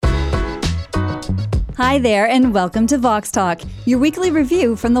Hi there, and welcome to Vox Talk, your weekly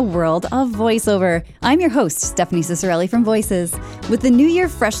review from the world of voiceover. I'm your host, Stephanie Ciccarelli from Voices. With the new year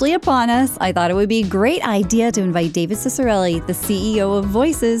freshly upon us, I thought it would be a great idea to invite David Ciccarelli, the CEO of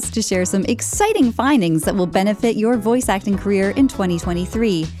Voices, to share some exciting findings that will benefit your voice acting career in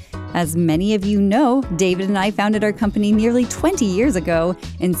 2023. As many of you know, David and I founded our company nearly 20 years ago,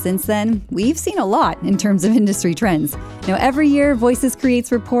 and since then, we've seen a lot in terms of industry trends. Now, every year, Voices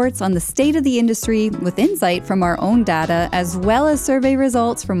creates reports on the state of the industry with insight from our own data, as well as survey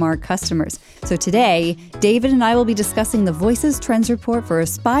results from our customers. So today, David and I will be discussing the Voices Trends Report for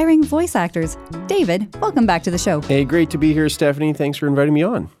aspiring voice actors. David, welcome back to the show. Hey, great to be here, Stephanie. Thanks for inviting me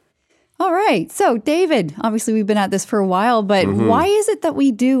on. All right. So, David, obviously we've been at this for a while, but why is it that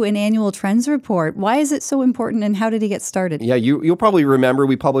we do an annual trends report? Why is it so important, and how did it get started? Yeah, you'll probably remember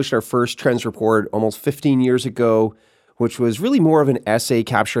we published our first trends report almost 15 years ago, which was really more of an essay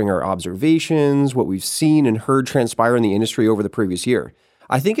capturing our observations, what we've seen and heard transpire in the industry over the previous year.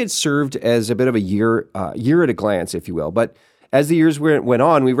 I think it served as a bit of a year at a glance, if you will. But as the years went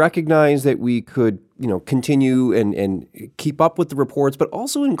on, we recognized that we could, continue and keep up with the reports, but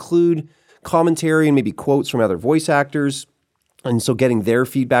also include commentary and maybe quotes from other voice actors. And so getting their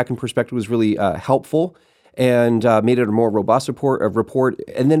feedback and perspective was really helpful and made it a more robust report.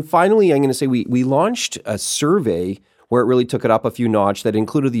 And then finally, I'm going to say we launched a survey where it really took it up a few notch that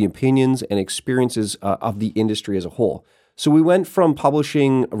included the opinions and experiences of the industry as a whole. So we went from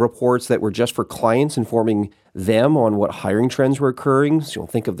publishing reports that were just for clients, informing them on what hiring trends were occurring. So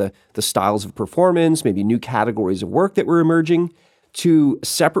think of the styles of performance, maybe new categories of work that were emerging, to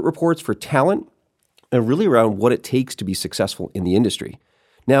separate reports for talent and really around what it takes to be successful in the industry.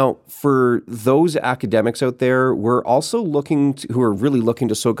 Now, for those academics out there, we're also who are really looking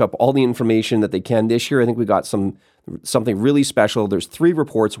to soak up all the information that they can this year. I think we got something really special. There's 3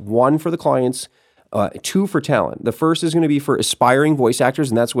 reports, 1 for the clients, 2 for talent. The first is going to be for aspiring voice actors,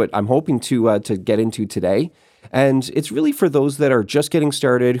 and that's what I'm hoping to get into today. And it's really for those that are just getting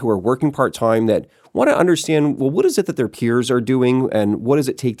started, who are working part-time, that want to understand, well, what is it that their peers are doing, and what does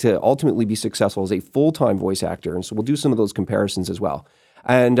it take to ultimately be successful as a full-time voice actor? And so we'll do some of those comparisons as well.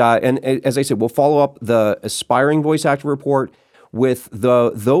 And as I said, we'll follow up the aspiring voice actor report with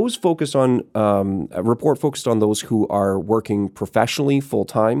those focused on a report focused on those who are working professionally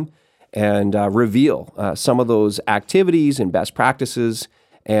full-time, and reveal some of those activities and best practices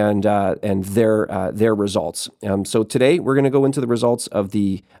and their results. So today we're going to go into the results of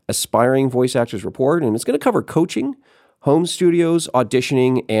the Aspiring Voice Actors Report, and it's going to cover coaching, home studios,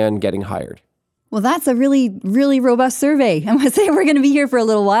 auditioning, and getting hired. Well, that's a really, really robust survey. I must say we're going to be here for a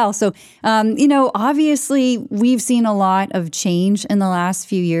little while. So, obviously we've seen a lot of change in the last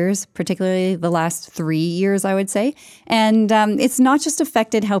few years, particularly the last 3 years, I would say. And it's not just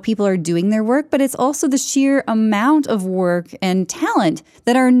affected how people are doing their work, but it's also the sheer amount of work and talent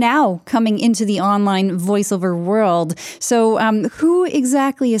that are now coming into the online voiceover world. So who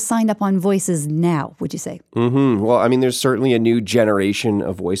exactly is signed up on Voices now, would you say? Well, I mean, there's certainly a new generation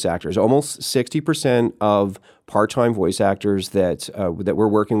of voice actors. Almost 60% of part-time voice actors that we're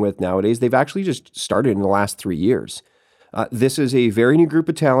working with nowadays, they've actually just started in the last 3 years. This is a very new group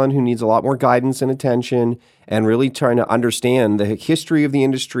of talent who needs a lot more guidance and attention, and really trying to understand the history of the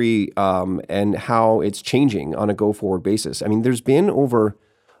industry and how it's changing on a go-forward basis. I mean, there's been over,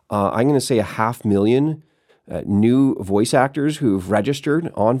 I'm going to say 500,000 new voice actors who've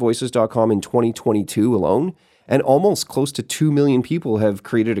registered on voices.com in 2022 alone. And almost close to 2 million people have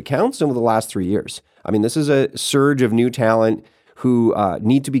created accounts over the last 3 years. I mean, this is a surge of new talent who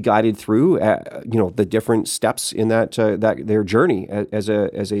need to be guided through, the different steps in that their journey as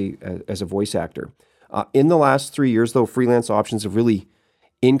a voice actor. In the last 3 years, though, freelance options have really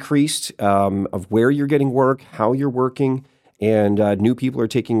increased of where you're getting work, how you're working, and new people are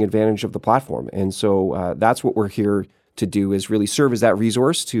taking advantage of the platform. And so that's what we're here to do, is really serve as that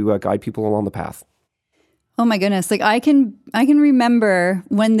resource to guide people along the path. Oh my goodness. Like I can remember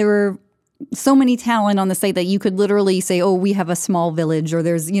when there were so many talent on the site that you could literally say, oh, we have a small village, or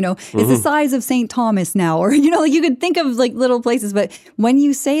there's, it's the size of St. Thomas now, or, you could think of like little places. But when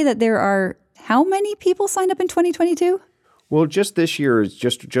you say that there are, how many people signed up in 2022? Well, just this year is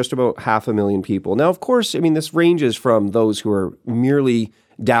just about 500,000 people. Now, of course, I mean, this ranges from those who are merely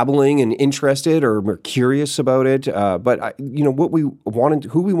dabbling and interested or curious about it. But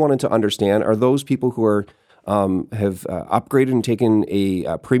who we wanted to understand are those people who are have upgraded and taken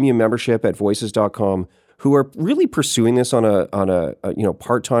a premium membership at voices.com, who are really pursuing this on a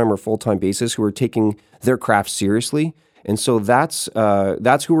part-time or full-time basis, who are taking their craft seriously. And so that's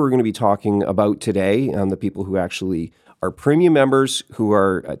who we're going to be talking about today, the people who actually our premium members who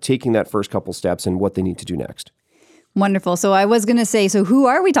are taking that first couple steps and what they need to do next. Wonderful. So I was going to say, so who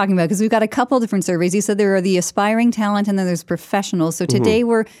are we talking about? Because we've got a couple different surveys. You said there are the aspiring talent and then there's professionals. So today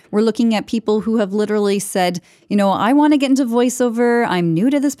we're looking at people who have literally said, I want to get into voiceover. I'm new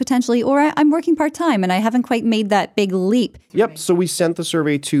to this potentially, or I'm working part-time and I haven't quite made that big leap. Yep. So we sent the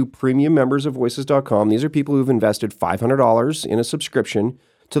survey to premium members of voices.com. These are people who've invested $500 in a subscription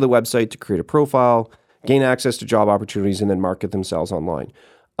to the website to create a profile, gain access to job opportunities, and then market themselves online.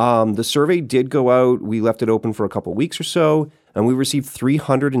 The survey did go out. We left it open for a couple of weeks or so, and we received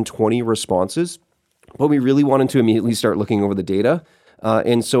 320 responses. But we really wanted to immediately start looking over the data.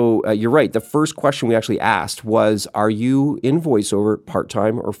 And so you're right. The first question we actually asked was, are you in voiceover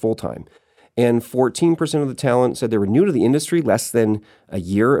part-time or full-time? And 14% of the talent said they were new to the industry, less than a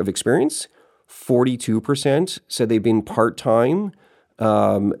year of experience. 42% said they've been part-time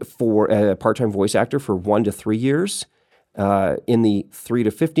for a part-time voice actor for 1 to 3 years. In the 3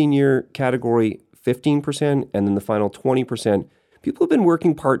 to 15 year category, 15%, and then the final 20%, people have been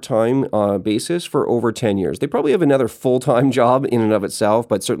working part-time basis for over 10 years. They probably have another full-time job in and of itself,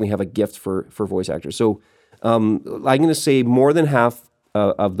 but certainly have a gift for voice actors. So I'm going to say more than half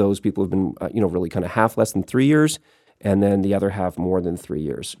of those people have been, really kind of half less than 3 years, and then the other half more than 3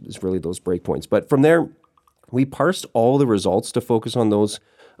 years is really those breakpoints. But from there, we parsed all the results to focus on those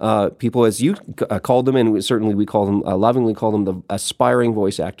people, as you called them, and certainly we call them, lovingly call them, the aspiring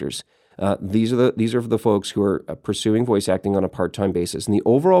voice actors. These are the folks who are pursuing voice acting on a part-time basis. And the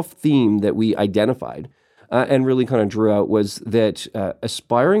overall theme that we identified and really kind of drew out was that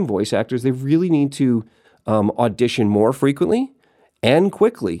aspiring voice actors, they really need to audition more frequently and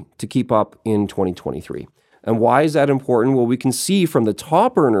quickly to keep up in 2023. And why is that important? Well, we can see from the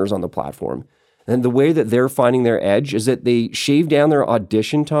top earners on the platform, and the way that they're finding their edge is that they shave down their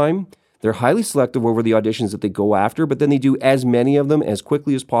audition time. They're highly selective over the auditions that they go after, but then they do as many of them as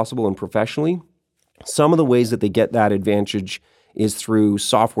quickly as possible and professionally. Some of the ways that they get that advantage is through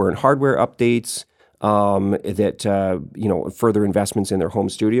software and hardware updates, further investments in their home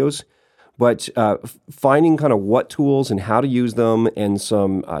studios. But finding kind of what tools and how to use them, and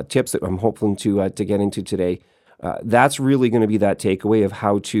some tips that I'm hoping to get into today, that's really going to be that takeaway of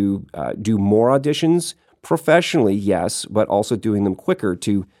how to do more auditions professionally, yes, but also doing them quicker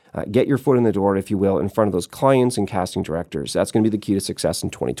to get your foot in the door, if you will, in front of those clients and casting directors. That's going to be the key to success in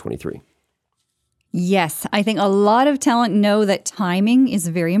 2023. Yes, I think a lot of talent know that timing is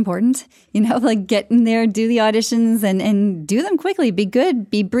very important. Like get in there, do the auditions and do them quickly. Be good,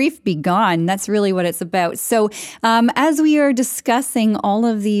 be brief, be gone. That's really what it's about. So as we are discussing all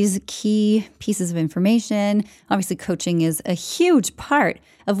of these key pieces of information, obviously coaching is a huge part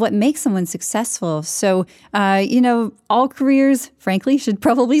of what makes someone successful. So, all careers, frankly, should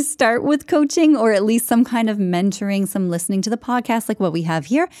probably start with coaching, or at least some kind of mentoring, some listening to the podcast like what we have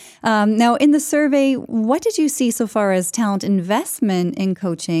here. Now, in the survey, what did you see so far as talent investment in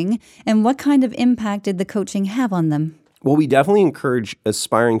coaching, and what kind of impact did the coaching have on them? Well, we definitely encourage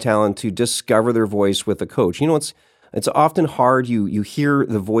aspiring talent to discover their voice with a coach. It's often hard. You hear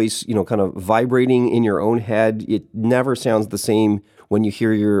the voice, kind of vibrating in your own head. It never sounds the same when you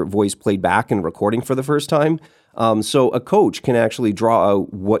hear your voice played back and recording for the first time. So a coach can actually draw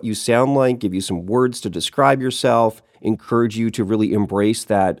out what you sound like, give you some words to describe yourself, encourage you to really embrace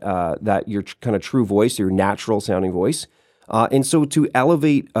that your kind of true voice, your natural sounding voice. And so to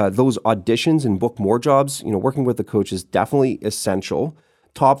elevate those auditions and book more jobs, working with a coach is definitely essential.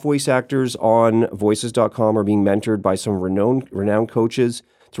 Top voice actors on voices.com are being mentored by some renowned coaches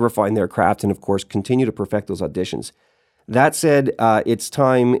to refine their craft and, of course, continue to perfect those auditions. That said, it's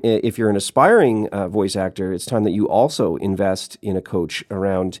time, if you're an aspiring voice actor, it's time that you also invest in a coach.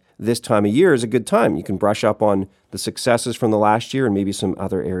 Around this time of year is a good time. You can brush up on the successes from the last year and maybe some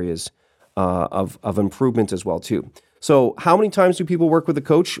other areas of improvement as well, too. So how many times do people work with a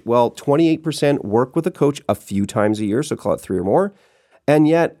coach? Well, 28% work with a coach a few times a year, so call it 3 or more. And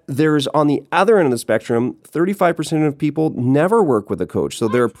yet there's, on the other end of the spectrum, 35% of people never work with a coach. So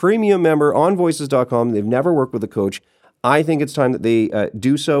they're a premium member on voices.com. They've never worked with a coach. I think it's time that they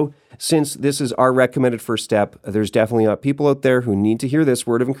do so. Since this is our recommended first step, there's definitely people out there who need to hear this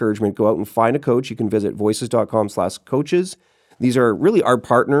word of encouragement. Go out and find a coach. You can visit voices.com/coaches. These are really our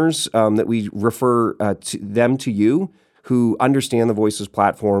partners that we refer to you, who understand the Voices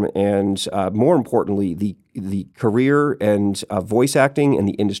platform and, more importantly, the career and voice acting and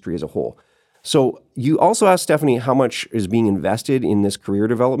the industry as a whole. So you also asked, Stephanie, how much is being invested in this career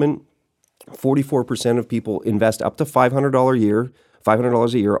development. 44% of people invest up to $500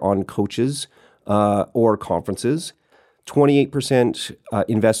 a year on coaches or conferences. 28%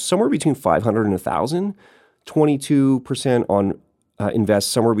 invest somewhere between $500 and $1,000. 22% on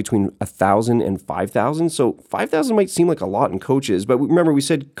invest somewhere between $1,000 and $5,000. So $5,000 might seem like a lot in coaches, but remember we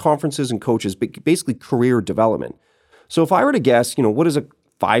said conferences and coaches, basically career development. So if I were to guess, what does a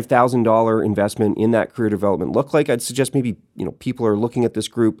 $5,000 investment in that career development look like? I'd suggest maybe, people are looking at this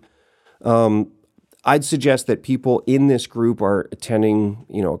group. I'd suggest that people in this group are attending,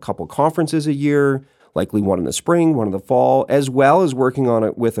 a couple conferences a year, likely one in the spring, one in the fall, as well as working on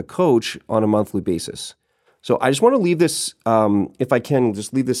it with a coach on a monthly basis. So I just want to leave this, if I can,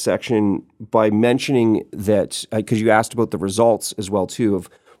 just leave this section by mentioning that, because you asked about the results as well, too, of,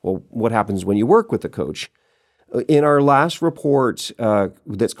 what happens when you work with a coach. In our last report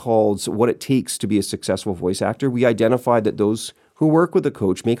that's called What It Takes to Be a Successful Voice Actor, we identified that those who work with a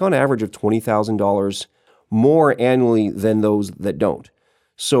coach make on average of $20,000 more annually than those that don't.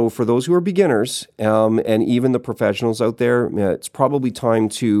 So for those who are beginners and even the professionals out there, it's probably time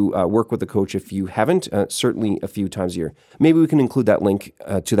to work with a coach if you haven't, certainly a few times a year. Maybe we can include that link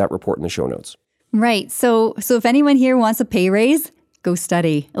to that report in the show notes. Right. So if anyone here wants a pay raise, go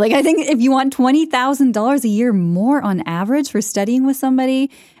study. I think if you want $20,000 a year more on average for studying with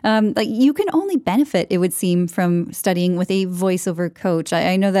somebody, you can only benefit, it would seem, from studying with a voiceover coach.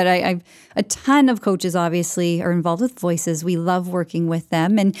 I know that I've a ton of coaches obviously are involved with voices. We love working with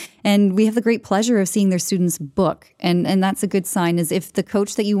them, and we have the great pleasure of seeing their students book. And that's a good sign, is if the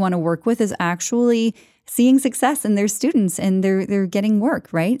coach that you want to work with is actually seeing success in their students and they're getting work,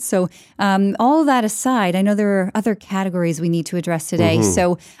 right? So all of that aside, I know there are other categories we need to address today. Mm-hmm.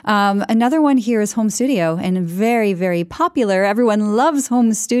 So another one here is home studio, and very, very popular. Everyone loves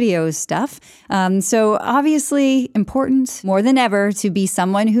home studio stuff. So obviously important more than ever to be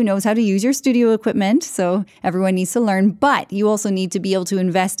someone who knows how to use your studio equipment. So everyone needs to learn, but you also need to be able to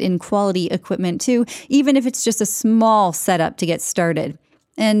invest in quality equipment too, even if it's just a small setup to get started.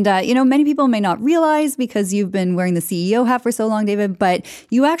 And, many people may not realize, because you've been wearing the CEO hat for so long, David, but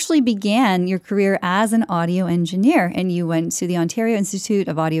you actually began your career as an audio engineer, and you went to the Ontario Institute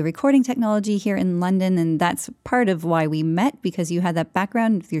of Audio Recording Technology here in London. And that's part of why we met, because you had that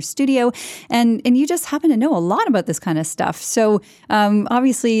background with your studio and you just happen to know a lot about this kind of stuff. So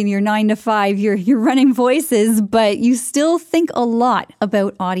obviously in your 9 to 5, you're running voices, but you still think a lot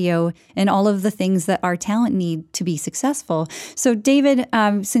about audio and all of the things that our talent need to be successful. So David,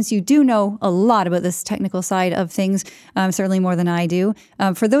 since you do know a lot about this technical side of things, certainly more than I do,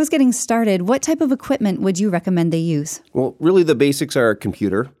 for those getting started, what type of equipment would you recommend they use? Well, really the basics are a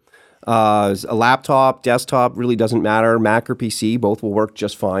computer. A laptop, desktop, really doesn't matter. Mac or PC, both will work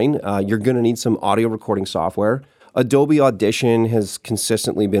just fine. You're going to need some audio recording software. Adobe Audition has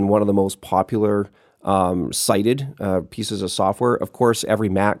consistently been one of the most popular cited pieces of software. Of course, every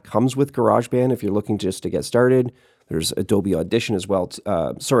Mac comes with GarageBand if you're looking just to get started. There's Adobe Audition as well.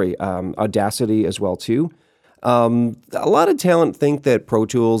 Audacity as well too. A lot of talent think that Pro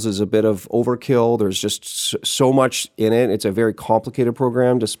Tools is a bit of overkill. There's just so much in it. It's a very complicated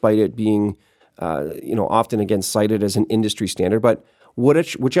program, despite it being, often again cited as an industry standard. But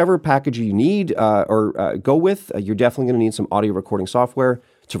whichever package you need or go with, you're definitely going to need some audio recording software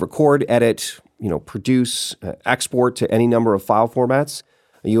to record, edit, produce, export to any number of file formats.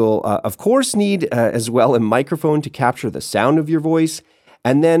 You'll, of course, need as well a microphone to capture the sound of your voice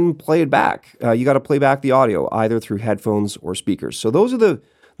and then play it back. You got to play back the audio either through headphones or speakers. So those are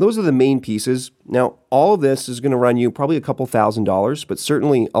the main pieces. Now, all of this is going to run you probably a couple $1,000s, but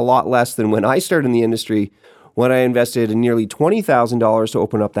certainly a lot less than when I started in the industry, when I invested in nearly $20,000 to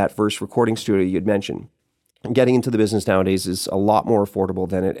open up that first recording studio you'd mentioned. Getting into the business nowadays is a lot more affordable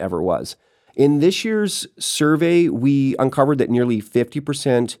than it ever was. In this year's survey, we uncovered that nearly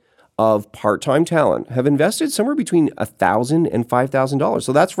 50% of part-time talent have invested somewhere between $1,000 and $5,000.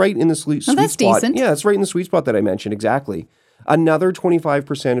 So that's right in the sweet spot. That's decent. Yeah, that's right in the sweet spot that I mentioned, exactly. Another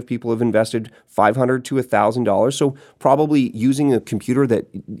 25% of people have invested $500 to $1,000. So probably using a computer that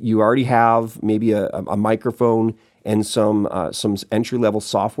you already have, maybe a microphone and some entry-level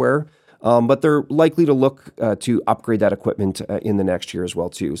software. But they're likely to look to upgrade that equipment in the next year as well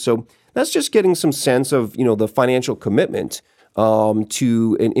too. So that's just getting some sense of the financial commitment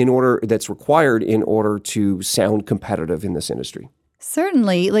in order that's required in order to sound competitive in this industry.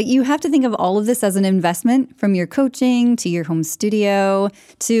 Certainly. You have to think of all of this as an investment, from your coaching to your home studio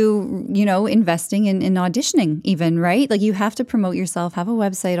to, investing in auditioning even, right? You have to promote yourself, have a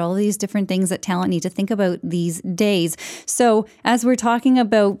website, all of these different things that talent need to think about these days. So as we're talking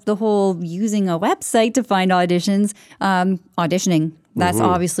about the whole using a website to find auditions, auditioning, that's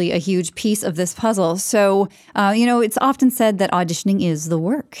obviously a huge piece of this puzzle. So, it's often said that auditioning is the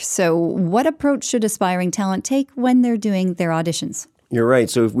work. So what approach should aspiring talent take when they're doing their auditions? You're right.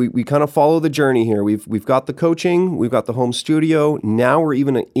 So if we kind of follow the journey here. We've got the coaching, we've got the home studio. Now we're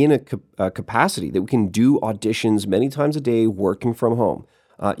even in a capacity that we can do auditions many times a day working from home.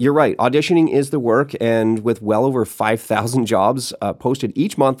 You're right. Auditioning is the work, and with well over 5,000 jobs posted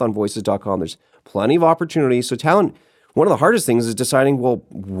each month on voices.com, there's plenty of opportunities. So talent, one of the hardest things is deciding, well,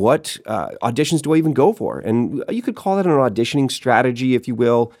 what auditions do I even go for? And you could call that an auditioning strategy, if you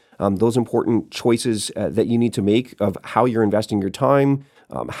will. Those important choices that you need to make of how you're investing your time,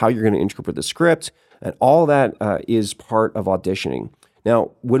 how you're going to interpret the script, and all that is part of auditioning.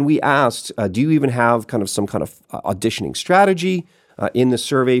 Now, when we asked, do you even have some kind of auditioning strategy? In the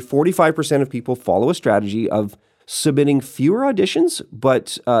survey, 45% of people follow a strategy of submitting fewer auditions,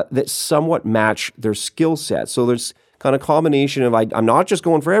 but that somewhat match their skill set. So there's kind of combination of I'm not just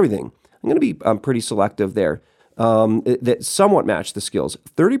going for everything. I'm going to be pretty selective there. That somewhat match the skills.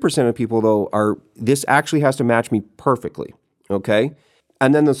 30% of people, though, this actually has to match me perfectly, okay?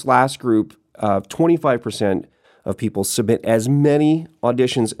 And then this last group, 25% of people submit as many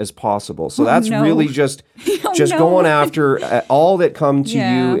auditions as possible. So that's really just going after all that come to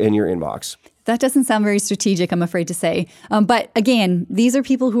you in your inbox. That doesn't sound very strategic, I'm afraid to say. But again, these are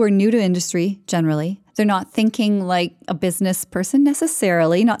people who are new to industry generally. They're not thinking like a business person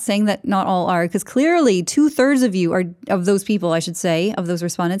necessarily, not saying that not all are, because clearly 2/3 of you of those people, I should say, of those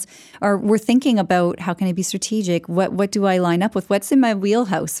respondents, were thinking about how can I be strategic? What do I line up with? What's in my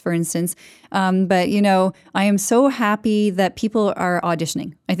wheelhouse, for instance? But, I am so happy that people are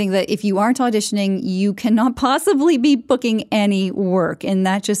auditioning. I think that if you aren't auditioning, you cannot possibly be booking any work. And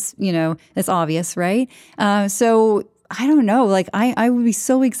that just, that's obvious, right? So I don't know. I would be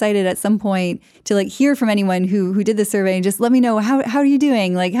so excited at some point to hear from anyone who did the survey and just let me know how are you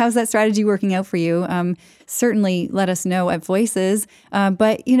doing? How's that strategy working out for you? Certainly let us know at Voices.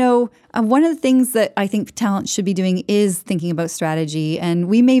 But one of the things that I think talent should be doing is thinking about strategy. And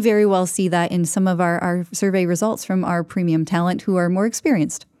we may very well see that in some of our survey results from our premium talent who are more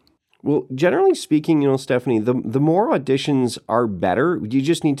experienced. Well, generally speaking, Stephanie, the more auditions are better. You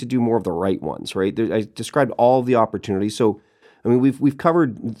just need to do more of the right ones, right? I described all of the opportunities. So, we've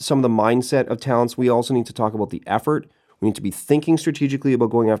covered some of the mindset of talents. We also need to talk about the effort. We need to be thinking strategically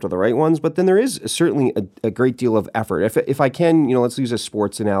about going after the right ones. But then there is certainly a great deal of effort. If I can, let's use a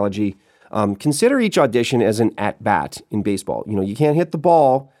sports analogy. Consider each audition as an at-bat in baseball. You can't hit the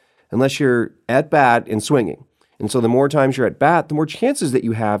ball unless you're at bat and swinging. And so the more times you're at bat, the more chances that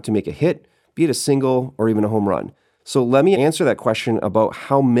you have to make a hit, be it a single or even a home run. So let me answer that question about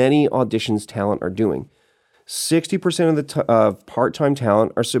how many auditions talent are doing. 60% of the part-time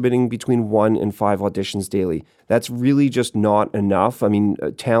talent are submitting between 1 and 5 auditions daily. That's really just not enough.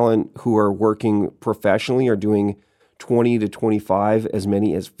 Talent who are working professionally are doing 20 to 25, as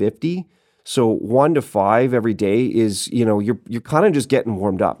many as 50. So 1 to 5 every day is, you're kind of just getting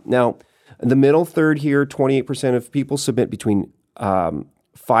warmed up. Now, in the middle third here, 28% of people submit between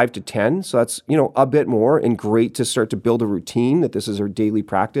 5 to 10. So that's, a bit more, and great to start to build a routine that this is our daily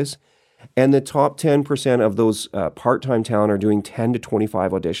practice. And the top 10% of those part-time talent are doing 10 to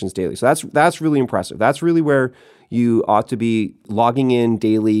 25 auditions daily. So that's really impressive. That's really where you ought to be logging in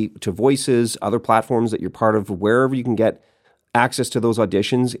daily to Voices, other platforms that you're part of, wherever you can get access to those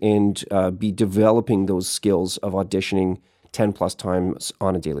auditions and be developing those skills of auditioning 10 plus times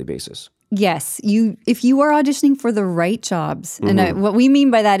on a daily basis. Yes, if you are auditioning for the right jobs, and what we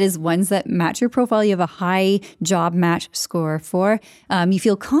mean by that is ones that match your profile, you have a high job match score for, you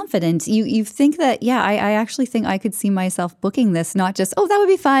feel confident, you think that, I actually think I could see myself booking this, not just, that would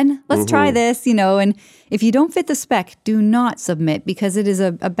be fun, let's try this, and if you don't fit the spec, do not submit, because it is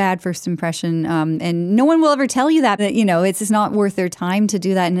a bad first impression, and no one will ever tell you that it's just not worth their time to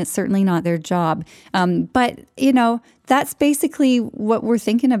do that, and it's certainly not their job. But that's basically what we're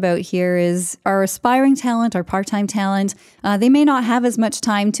thinking about here is our aspiring talent, our part-time talent. They may not have as much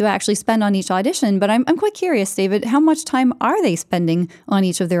time to actually spend on each audition, but I'm quite curious, David, how much time are they spending on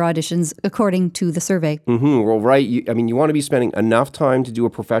each of their auditions according to the survey? Well, right. You want to be spending enough time to do a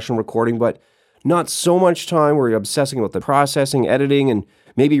professional recording, but not so much time where you're obsessing about the processing, editing, and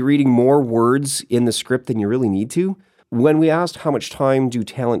maybe reading more words in the script than you really need to. When we asked how much time do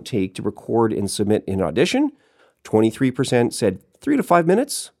talent take to record and submit an audition, 23% said 3 to 5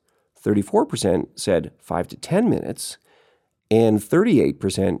 minutes, 34% said 5 to 10 minutes, and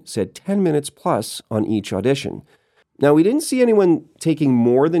 38% said 10 minutes plus on each audition. Now, we didn't see anyone taking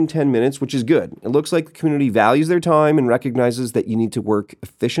more than 10 minutes, which is good. It looks like the community values their time and recognizes that you need to work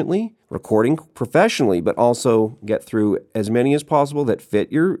efficiently, recording professionally, but also get through as many as possible that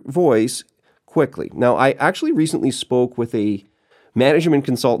fit your voice quickly. Now, I actually recently spoke with a management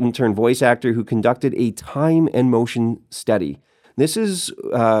consultant turned voice actor who conducted a time and motion study. This is,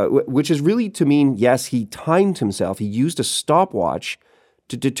 which is really to mean, yes, he timed himself. He used a stopwatch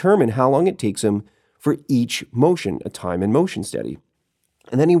to determine how long it takes him for each motion, a time and motion study.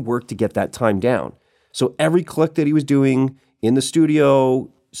 And then he worked to get that time down. So every click that he was doing in the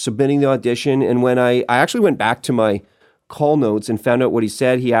studio, submitting the audition, and when I actually went back to my call notes and found out what he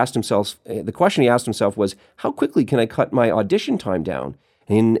said, the question he asked himself was, how quickly can I cut my audition time down?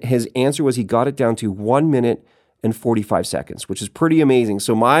 And his answer was he got it down to 1 minute and 45 seconds, which is pretty amazing.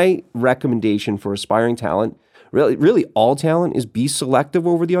 So my recommendation for aspiring talent, really all talent, is be selective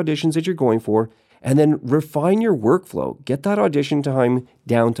over the auditions that you're going for, and then refine your workflow. Get that audition time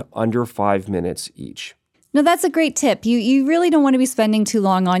down to under 5 minutes each. No, that's a great tip. You really don't want to be spending too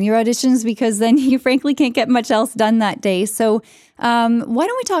long on your auditions because then you frankly can't get much else done that day. So why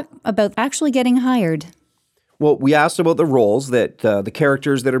don't we talk about actually getting hired? Well, we asked about the roles that the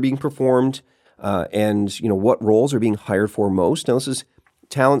characters that are being performed and what roles are being hired for most. Now, this is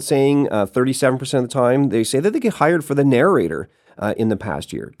talent saying 37% of the time they say that they get hired for the narrator in the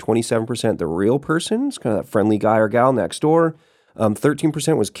past year. 27% the real person, it's kind of that friendly guy or gal next door.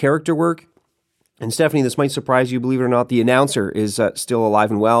 13% was character work. And Stephanie, this might surprise you, believe it or not, the announcer is still alive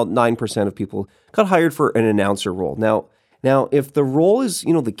and well. 9% of people got hired for an announcer role. Now, if the role is,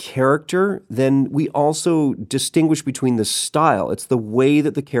 the character, then we also distinguish between the style. It's the way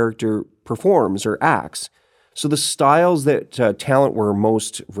that the character performs or acts. So the styles that talent were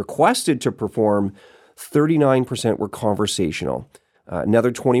most requested to perform, 39% were conversational.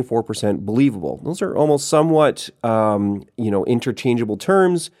 Another 24% believable. Those are almost somewhat, interchangeable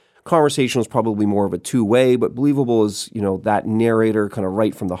terms. Conversational is probably more of a two-way, but believable is, that narrator kind of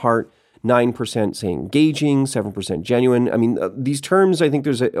right from the heart. 9% say engaging, 7% genuine. I mean, these terms, I think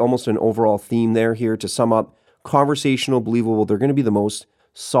there's almost an overall theme here. To sum up, conversational, believable, they're going to be the most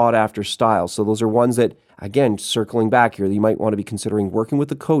sought-after styles. So those are ones that, again, circling back here, you might want to be considering working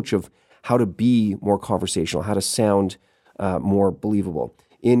with a coach of how to be more conversational, how to sound more believable.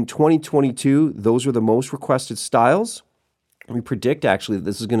 In 2022, those are the most requested styles. We predict, actually, that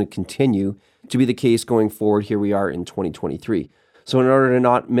this is going to continue to be the case going forward. Here we are in 2023. So in order to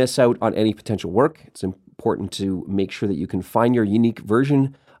not miss out on any potential work, it's important to make sure that you can find your unique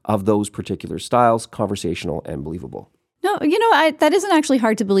version of those particular styles, conversational and believable. No, that isn't actually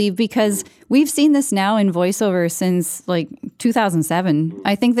hard to believe because we've seen this now in voiceover since 2007.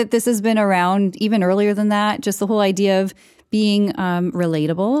 I think that this has been around even earlier than that, just the whole idea of being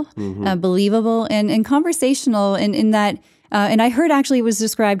relatable, believable, and conversational in that. And I heard actually it was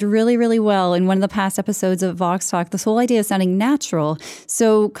described really, really well in one of the past episodes of Vox Talk, this whole idea of sounding natural.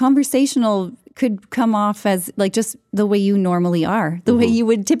 So conversational could come off as just the way you normally are, the way you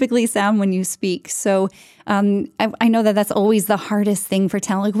would typically sound when you speak. So I know that that's always the hardest thing for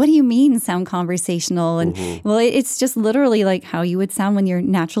talent. What do you mean sound conversational? And well, it's just literally how you would sound when you're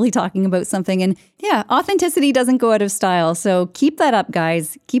naturally talking about something. And yeah, authenticity doesn't go out of style. So keep that up,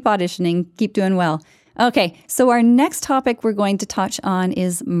 guys. Keep auditioning. Keep doing well. Okay, so our next topic we're going to touch on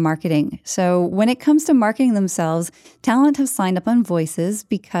is marketing. So when it comes to marketing themselves, talent have signed up on Voices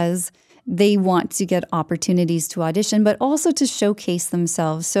because they want to get opportunities to audition, but also to showcase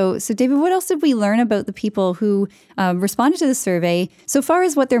themselves. So David, what else did we learn about the people who responded to the survey so far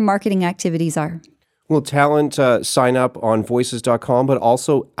as what their marketing activities are? Well, talent sign up on voices.com, but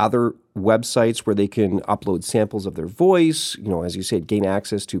also other websites where they can upload samples of their voice, as you said, gain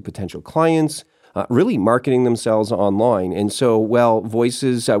access to potential clients. Really marketing themselves online. And so,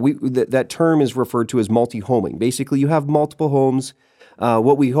 Voices, that term is referred to as multi-homing. Basically, you have multiple homes.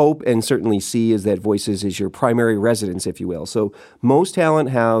 What we hope and certainly see is that Voices is your primary residence, if you will. So most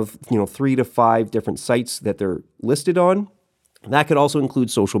talent have, 3 to 5 different sites that they're listed on. That could also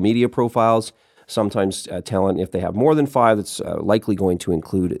include social media profiles. Sometimes talent, if they have more than 5, it's likely going to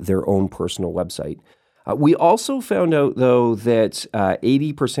include their own personal website. We also found out, though, that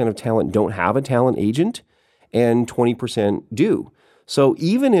 80% of talent don't have a talent agent and 20% do. So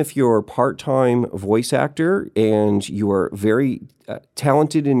even if you're a part-time voice actor and you are very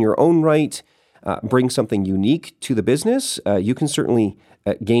talented in your own right, bring something unique to the business, you can certainly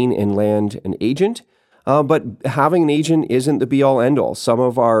gain and land an agent. But having an agent isn't the be-all, end-all. Some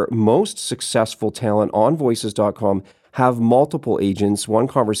of our most successful talent on Voices.com have multiple agents. One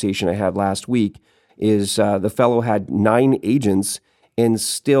conversation I had last week is the fellow had 9 agents, and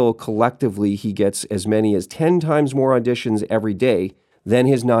still collectively he gets as many as 10 times more auditions every day than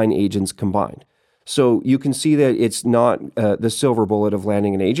his 9 agents combined. So you can see that it's not the silver bullet of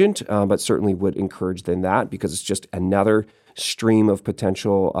landing an agent, but certainly would encourage then that because it's just another stream of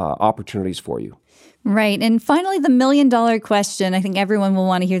potential opportunities for you. Right. And finally, the $1 million question. I think everyone will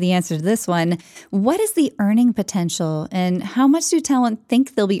want to hear the answer to this one. What is the earning potential and how much do talent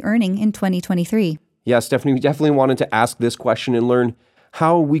think they'll be earning in 2023? Yeah, Stephanie, we definitely wanted to ask this question and learn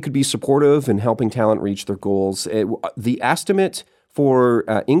how we could be supportive in helping talent reach their goals. The estimate for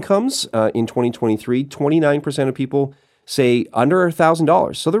incomes in 2023, 29% of people say under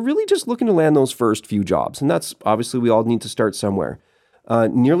 $1,000. So they're really just looking to land those first few jobs. And that's obviously we all need to start somewhere.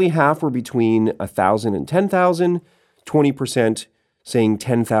 Nearly half were between $1,000 and $10,000, 20% saying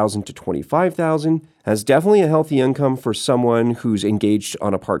 $10,000 to $25,000. That's definitely a healthy income for someone who's engaged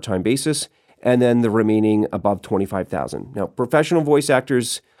on a part-time basis, and then the remaining above $25,000. Now, professional voice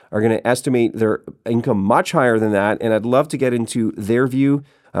actors are going to estimate their income much higher than that, and I'd love to get into their view,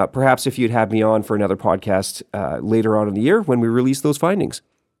 perhaps if you'd have me on for another podcast later on in the year when we release those findings.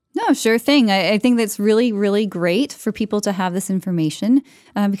 No, sure thing. I think that's really, really great for people to have this information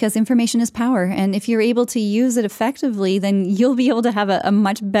because information is power. And if you're able to use it effectively, then you'll be able to have a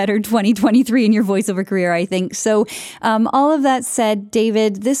much better 2023 in your voiceover career, I think. So all of that said,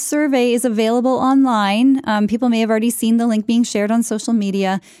 David, this survey is available online. People may have already seen the link being shared on social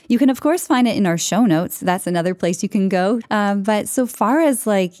media. You can, of course, find it in our show notes. That's another place you can go. But so far as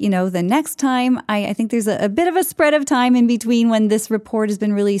the next time, I think there's a bit of a spread of time in between when this report has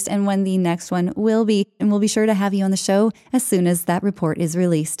been released and when the next one will be. And we'll be sure to have you on the show as soon as that report is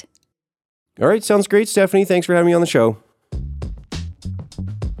released. All right, sounds great, Stephanie. Thanks for having me on the show.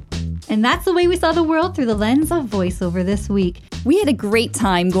 And that's the way we saw the world through the lens of voiceover this week. We had a great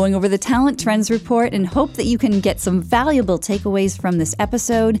time going over the Talent Trends Report and hope that you can get some valuable takeaways from this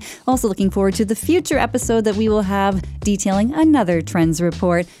episode. Also looking forward to the future episode that we will have detailing another Trends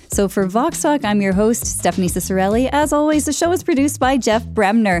Report. So for Vox Talk, I'm your host, Stephanie Ciccarelli. As always, the show is produced by Jeff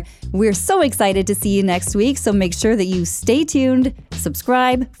Bremner. We're so excited to see you next week, so make sure that you stay tuned,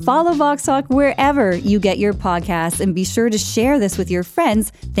 subscribe, follow Vox Talk wherever you get your podcasts, and be sure to share this with your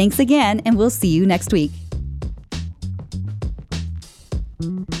friends. Thanks again, and we'll see you next week.